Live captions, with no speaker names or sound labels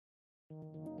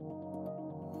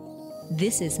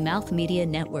This is Mouth Media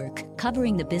Network,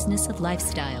 covering the business of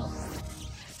lifestyle.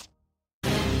 A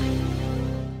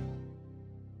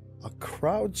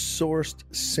crowdsourced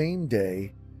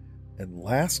same-day and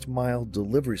last-mile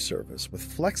delivery service with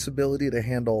flexibility to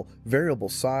handle variable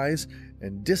size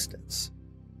and distance.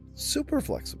 Super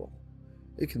flexible.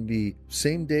 It can be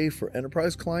same day for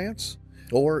enterprise clients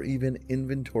or even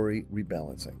inventory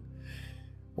rebalancing.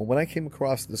 Well, when I came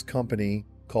across this company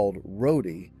called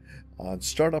Roadie on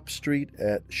Startup Street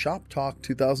at Shoptalk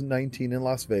 2019 in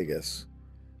Las Vegas,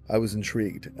 I was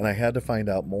intrigued and I had to find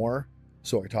out more.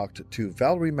 So I talked to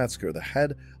Valerie Metzker, the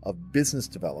head of business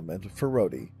development for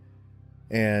Roadie,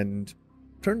 and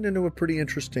turned into a pretty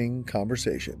interesting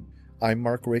conversation. I'm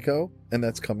Marc Raco, and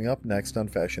that's coming up next on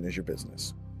Fashion is Your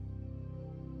Business.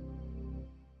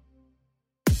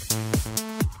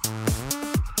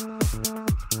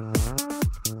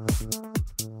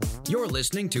 You're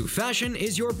listening to Fashion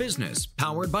is Your Business,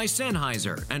 powered by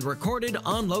Sennheiser and recorded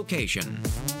on location.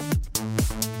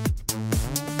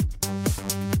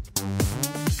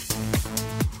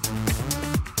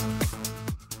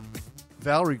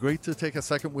 Valerie, great to take a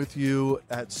second with you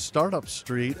at Startup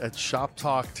Street at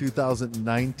Shoptalk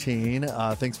 2019.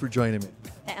 Thanks for joining me.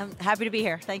 I'm happy to be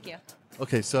here. Thank you.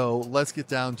 Okay, so let's get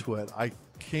down to it. I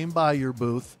came by your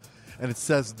booth, and it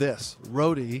says this: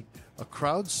 Roadie, a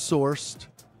crowdsourced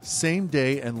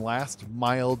same-day and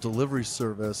last-mile delivery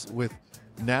service with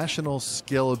national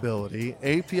scalability,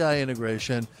 API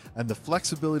integration, and the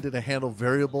flexibility to handle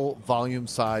variable volume,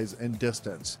 size, and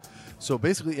distance. So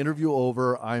basically, interview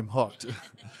over, I'm hooked.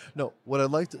 No, what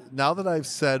I'd like to, now that I've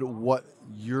said what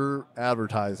you're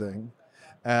advertising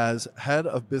as head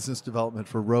of business development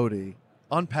for Roadie,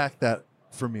 unpack that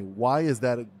for me. Why is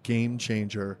that a game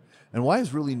changer? And why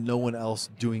is really no one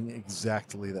else doing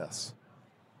exactly this?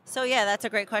 So yeah, that's a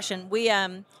great question.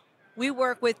 We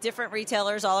work with different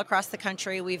retailers all across the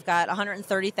country. We've got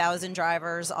 130,000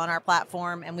 drivers on our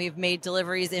platform, and we've made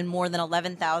deliveries in more than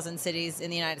 11,000 cities in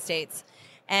the United States.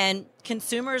 And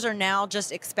consumers are now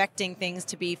just expecting things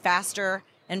to be faster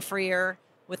and freer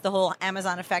with the whole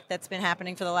Amazon effect that's been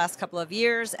happening for the last couple of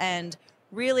years. And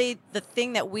really, the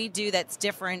thing that we do that's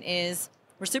different is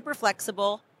we're super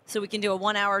flexible. So we can do a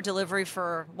 1-hour delivery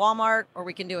for Walmart, or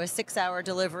we can do a 6-hour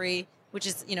delivery, which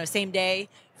is, same day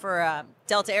for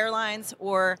Delta Airlines,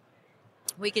 or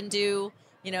we can do,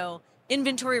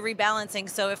 inventory rebalancing.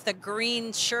 So if the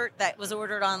green shirt that was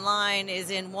ordered online is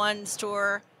in one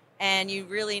store and you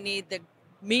really need the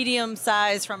medium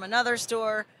size from another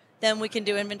store, then we can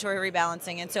do inventory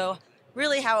rebalancing. And so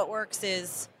really how it works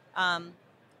is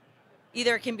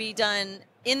either it can be done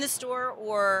in the store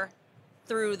or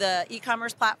through the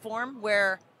e-commerce platform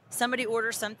where somebody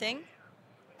orders something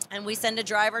and we send a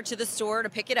driver to the store to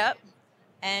pick it up,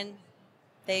 and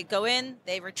they go in,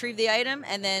 they retrieve the item,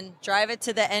 and then drive it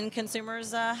to the end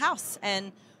consumer's house.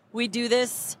 And we do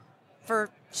this for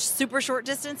super short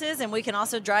distances, and we can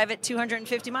also drive it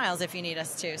 250 miles if you need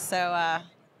us to. So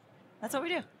that's what we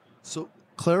do. So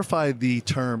clarify the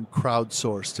term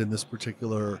crowdsourced in this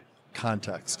particular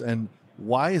context, and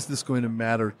why is this going to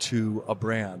matter to a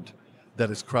brand that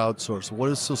is crowdsourced? What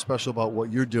is so special about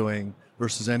what you're doing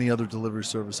versus any other delivery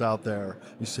service out there?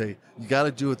 You say, you got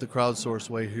to do it the crowdsourced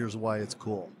way, here's why it's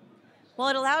cool. Well,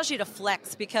 it allows you to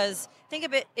flex, because think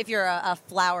of it, if you're a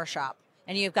flower shop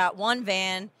and you've got one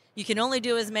van, you can only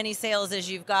do as many sales as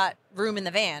you've got room in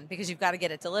the van because you've got to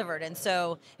get it delivered. And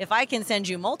so if I can send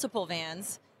you multiple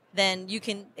vans, then you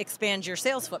can expand your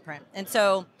sales footprint. And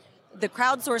so the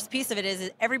crowdsourced piece of it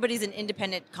is everybody's an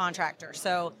independent contractor.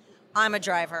 So I'm a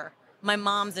driver. My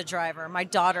mom's a driver, my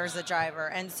daughter's a driver.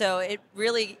 And so it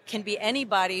really can be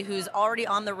anybody who's already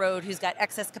on the road who's got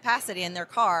excess capacity in their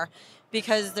car,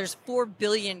 because there's 4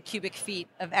 billion cubic feet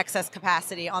of excess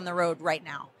capacity on the road right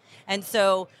now. And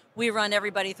so we run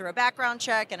everybody through a background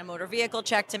check and a motor vehicle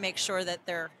check to make sure that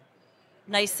they're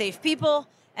nice, safe people.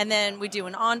 And then we do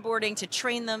an onboarding to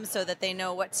train them so that they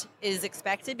know what is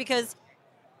expected. Because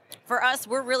for us,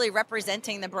 we're really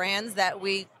representing the brands that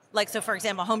we like. So for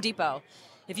example, Home Depot.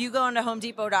 If you go into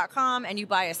homedepot.com and you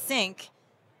buy a sink,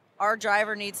 our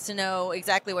driver needs to know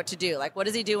exactly what to do. Like, what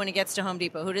does he do when he gets to Home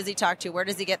Depot? Who does he talk to? Where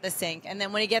does he get the sink? And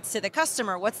then when he gets to the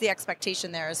customer, what's the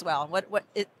expectation there as well?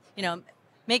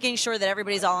 Making sure that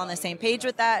everybody's all on the same page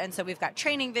with that. And so we've got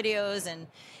training videos. And,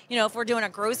 if we're doing a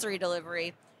grocery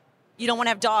delivery, you don't want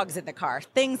to have dogs in the car.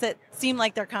 Things that seem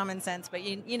like they're common sense, but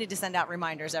you need to send out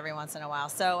reminders every once in a while.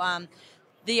 So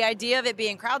the idea of it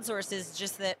being crowdsourced is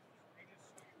just that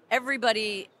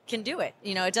everybody can do it.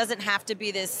 It doesn't have to be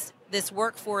this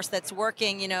workforce that's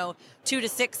working, 2 to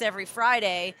 6 every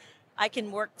Friday I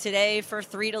can work today for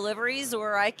 3 deliveries,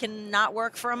 or I can not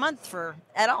work for a month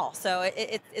at all. So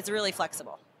it's really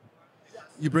flexible.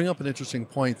 You bring up an interesting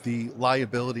point, the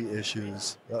liability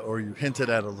issues, or you hinted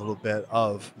at a little bit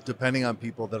of, depending on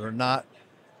people that are not,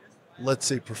 let's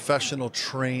say, professional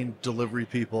trained delivery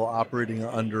people operating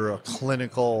under a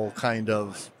clinical kind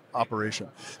of operation.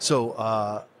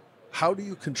 So how do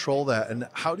you control that? And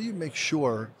how do you make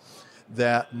sure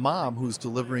that mom who's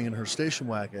delivering in her station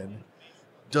wagon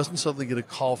doesn't suddenly get a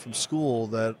call from school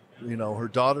that, her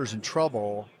daughter's in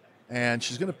trouble and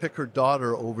she's going to pick her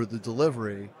daughter over the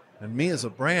delivery? And me as a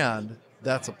brand,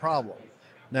 that's a problem.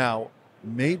 Now,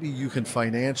 maybe you can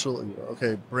financially,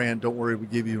 okay, brand, don't worry, we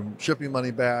give you shipping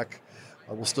money back.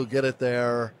 We'll still get it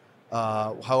there.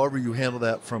 However you handle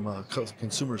that from a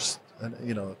consumer's,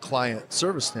 a client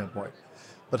service standpoint.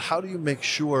 But how do you make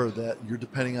sure that you're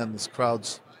depending on this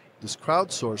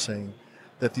crowdsourcing,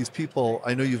 that these people,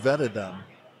 I know you vetted them,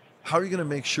 how are you going to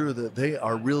make sure that they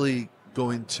are really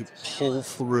going to pull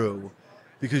through?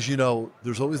 Because,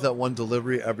 there's always that one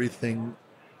delivery, everything,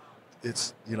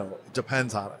 it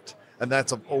depends on it. And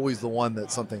that's always the one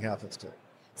that something happens to.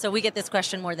 So we get this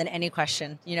question more than any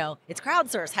question. It's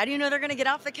crowdsourced. How do you know they're going to get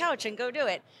off the couch and go do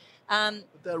it?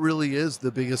 That really is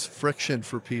the biggest friction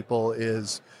for people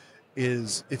is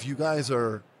if you guys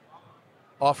are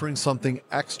offering something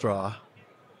extra,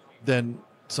 then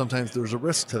sometimes there's a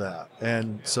risk to that.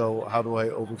 And so how do I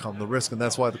overcome the risk? And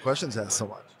that's why the question's asked so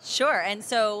much. Sure. And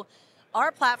so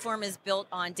our platform is built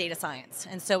on data science.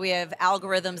 And so we have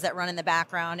algorithms that run in the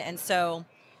background. And so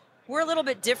we're a little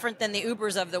bit different than the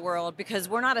Ubers of the world because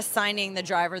we're not assigning the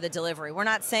driver the delivery. We're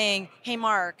not saying, hey,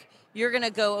 Mark, you're going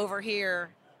to go over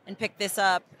here and pick this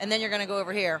up, and then you're going to go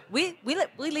over here. We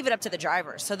leave it up to the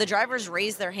drivers. So the drivers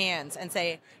raise their hands and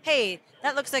say, hey,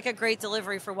 that looks like a great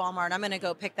delivery for Walmart. I'm going to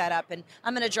go pick that up, and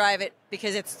I'm going to drive it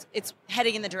because it's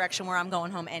heading in the direction where I'm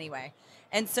going home anyway.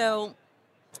 And so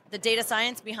the data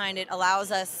science behind it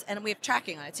allows us, and we have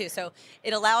tracking on it too, so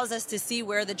it allows us to see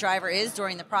where the driver is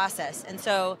during the process. And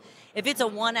so if it's a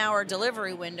 1-hour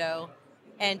delivery window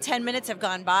and 10 minutes have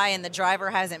gone by and the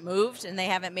driver hasn't moved and they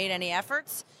haven't made any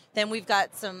efforts, then we've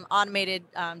got some automated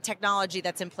technology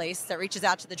that's in place that reaches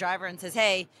out to the driver and says,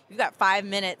 hey, you've got 5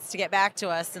 minutes to get back to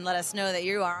us and let us know that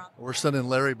you are on. We're sending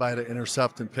Larry by to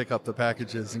intercept and pick up the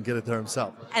packages and get it there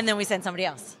himself. And then we send somebody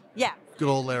else. Yeah. Good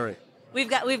old Larry. We've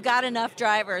got enough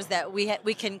drivers that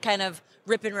we can kind of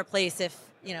rip and replace if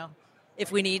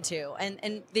we need to.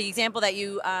 And the example that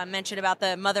you mentioned about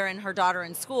the mother and her daughter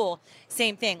in school,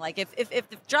 same thing. Like if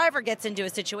the driver gets into a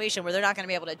situation where they're not going to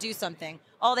be able to do something,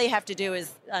 all they have to do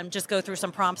is just go through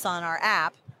some prompts on our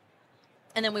app,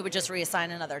 and then we would just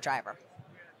reassign another driver.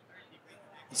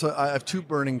 So I have 2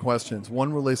 burning questions.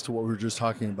 One relates to what we were just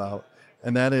talking about,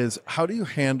 and that is, how do you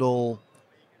handle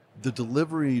the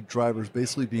delivery drivers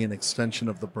basically being an extension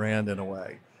of the brand in a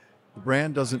way? The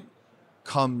brand doesn't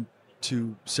come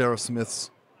to Sarah Smith's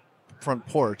front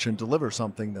porch and deliver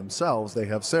something themselves. They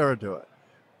have Sarah do it.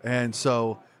 And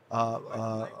so,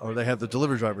 or they have the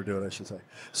delivery driver do it, I should say.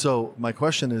 So my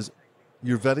question is,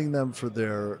 you're vetting them for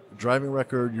their driving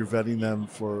record, you're vetting them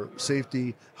for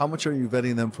safety. How much are you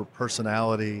vetting them for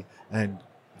personality and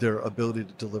their ability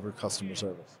to deliver customer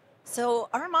service? So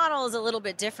our model is a little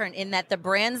bit different in that the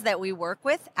brands that we work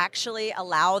with actually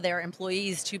allow their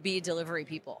employees to be delivery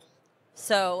people.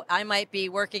 So I might be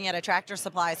working at a Tractor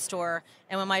Supply store,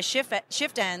 and when my shift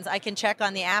ends, I can check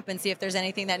on the app and see if there's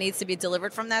anything that needs to be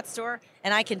delivered from that store,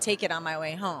 and I can take it on my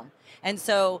way home. And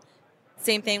so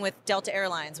same thing with Delta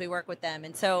Airlines. We work with them.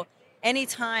 And so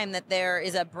anytime that there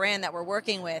is a brand that we're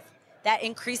working with, that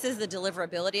increases the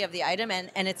deliverability of the item, and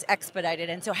it's expedited.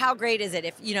 And so how great is it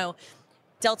if,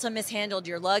 Delta mishandled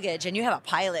your luggage and you have a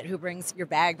pilot who brings your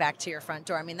bag back to your front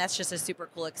door? I mean, that's just a super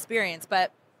cool experience.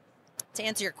 But to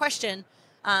answer your question,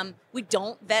 we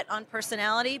don't vet on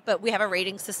personality, but we have a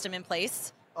rating system in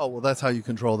place. Oh, well, that's how you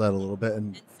control that a little bit.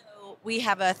 And so we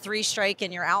have a 3 strike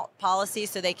and you're out policy,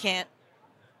 so they can't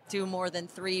do more than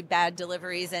 3 bad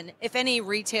deliveries. And if any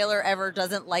retailer ever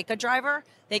doesn't like a driver,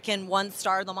 they can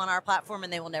 1-star them on our platform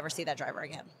and they will never see that driver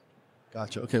again.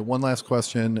 Gotcha. Okay, one last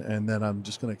question, and then I'm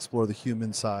just going to explore the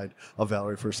human side of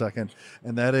Valerie for a second.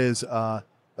 And that is, actually,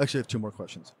 I have 2 more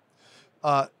questions.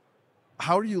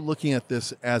 How are you looking at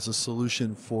this as a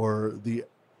solution for the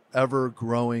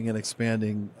ever-growing and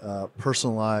expanding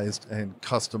personalized and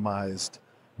customized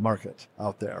market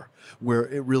out there, where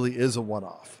it really is a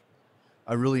one-off?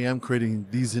 I really am creating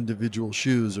these individual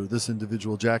shoes or this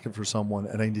individual jacket for someone,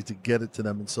 and I need to get it to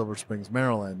them in Silver Springs,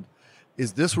 Maryland.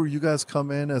 Is this where you guys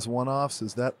come in as one-offs?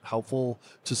 Is that helpful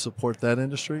to support that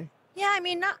industry? Yeah, I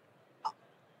mean,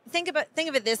 think of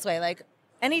it this way. Like,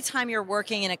 anytime you're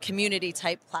working in a community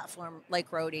type platform like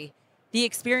Roadie, the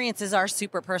experiences are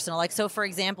super personal. Like, so for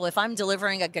example, if I'm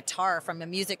delivering a guitar from a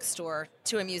music store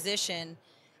to a musician,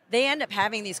 they end up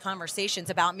having these conversations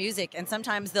about music, and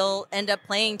sometimes they'll end up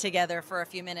playing together for a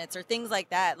few minutes or things like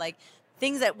that, like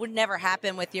things that would never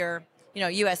happen with your,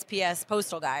 USPS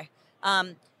postal guy.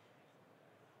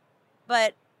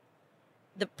 But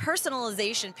the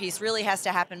personalization piece really has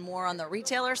to happen more on the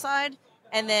retailer side,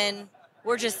 and then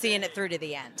we're just seeing it through to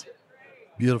the end.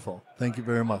 Beautiful. Thank you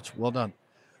very much. Well done.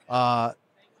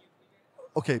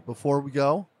 Okay, before we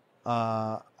go,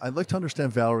 I'd like to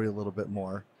understand Valerie a little bit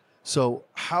more. So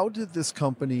how did this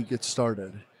company get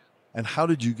started, and how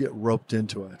did you get roped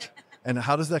into it? And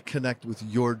how does that connect with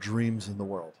your dreams in the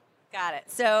world? Got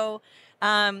it. So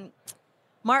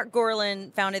Marc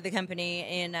Gorlin founded the company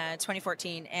in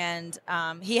 2014, and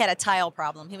he had a tile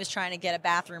problem. He was trying to get a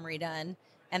bathroom redone,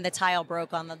 and the tile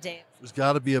broke on the day. There's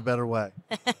got to be a better way.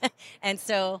 And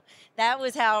so that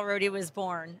was how Roadie was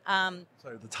born.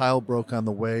 Sorry, the tile broke on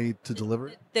the way to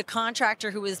delivery? The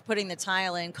contractor who was putting the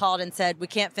tile in called and said, we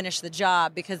can't finish the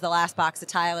job because the last box of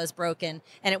tile is broken,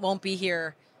 and it won't be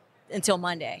here until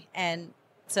Monday. And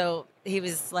so he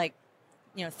was like,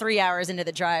 3 hours into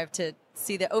the drive to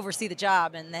oversee the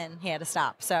job, and then he had to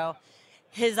stop. So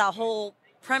his whole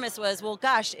premise was, well,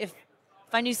 gosh, if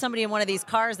I knew somebody in one of these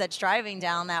cars that's driving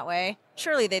down that way,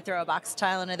 surely they'd throw a box of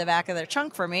tile into the back of their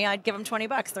trunk for me. I'd give them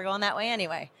 $20. They're going that way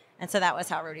anyway. And so that was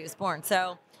how Roadie was born.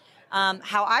 So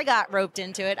how I got roped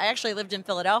into it, I actually lived in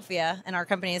Philadelphia, and our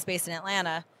company is based in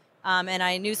Atlanta. And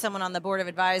I knew someone on the board of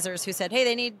advisors who said, hey,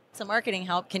 they need some marketing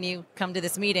help. Can you come to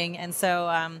this meeting? And so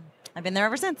I've been there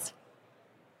ever since.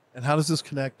 And how does this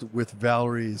connect with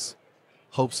Valerie's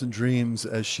hopes and dreams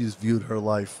as she's viewed her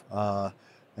life?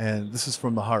 And this is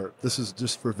from the heart. This is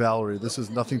just for Valerie. This has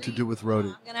nothing to do with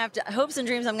Roadie. I'm gonna have to hopes and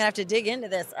dreams. I'm gonna have to dig into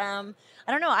this. I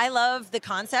don't know. I love the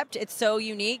concept. It's so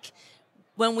unique.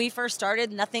 When we first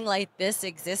started, nothing like this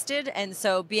existed, and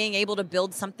so being able to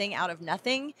build something out of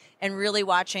nothing, and really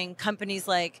watching companies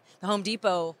like the Home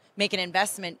Depot make an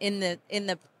investment in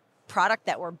the product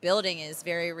that we're building is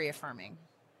very reaffirming.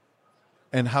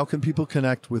 And how can people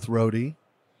connect with Roadie?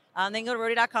 They can go to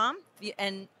Roadie.com,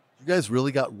 and you guys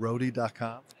really got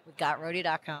Roadie.com? We got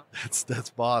Roadie.com. That's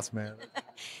boss, man.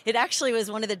 It actually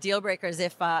was one of the deal breakers.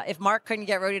 If Marc couldn't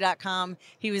get Roadie.com,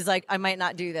 he was like, I might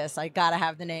not do this. I got to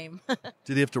have the name.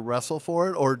 Did he have to wrestle for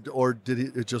it, or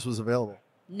did it just was available?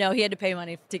 No, he had to pay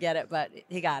money to get it, but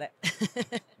he got it.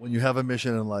 When you have a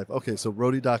mission in life. Okay, so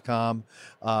Roadie.com.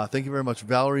 Thank you very much,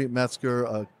 Valerie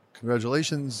Metzker.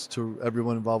 Congratulations to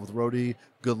everyone involved with Roadie.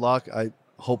 Good luck. I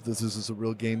hope this is a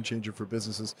real game changer for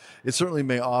businesses. It certainly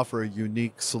may offer a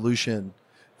unique solution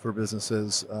for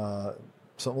businesses,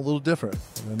 something a little different,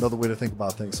 another way to think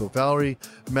about things. So Valerie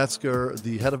Metzker,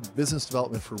 the head of business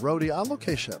development for Roadie, on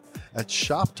location at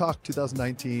Shoptalk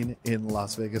 2019 in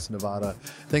Las Vegas, Nevada.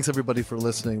 Thanks everybody for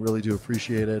listening. Really do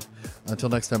appreciate it. Until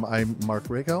next time, I'm Marc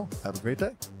Raco. Have a great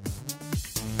day.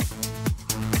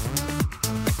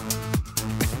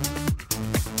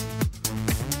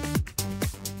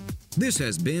 This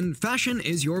has been Fashion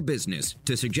is Your Business.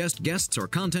 To suggest guests or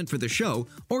content for the show,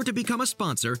 or to become a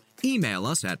sponsor, email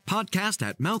us at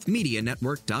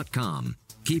podcast@mouthmedianetwork.com.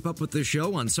 Keep up with the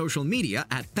show on social media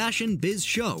at Fashion Biz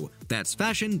Show. That's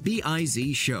Fashion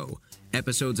BIZ Show.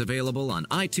 Episodes available on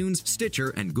iTunes, Stitcher,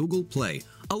 and Google Play,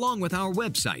 along with our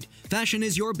website,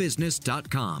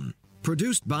 fashionisyourbusiness.com.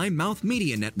 Produced by Mouth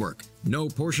Media Network. No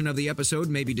portion of the episode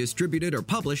may be distributed or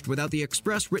published without the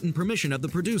express written permission of the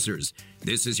producers.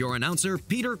 This is your announcer,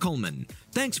 Peter Coleman.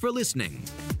 Thanks for listening.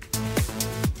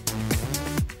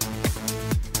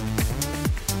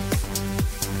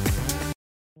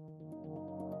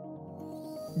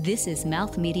 This is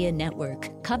Mouth Media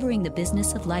Network, covering the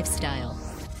business of lifestyle.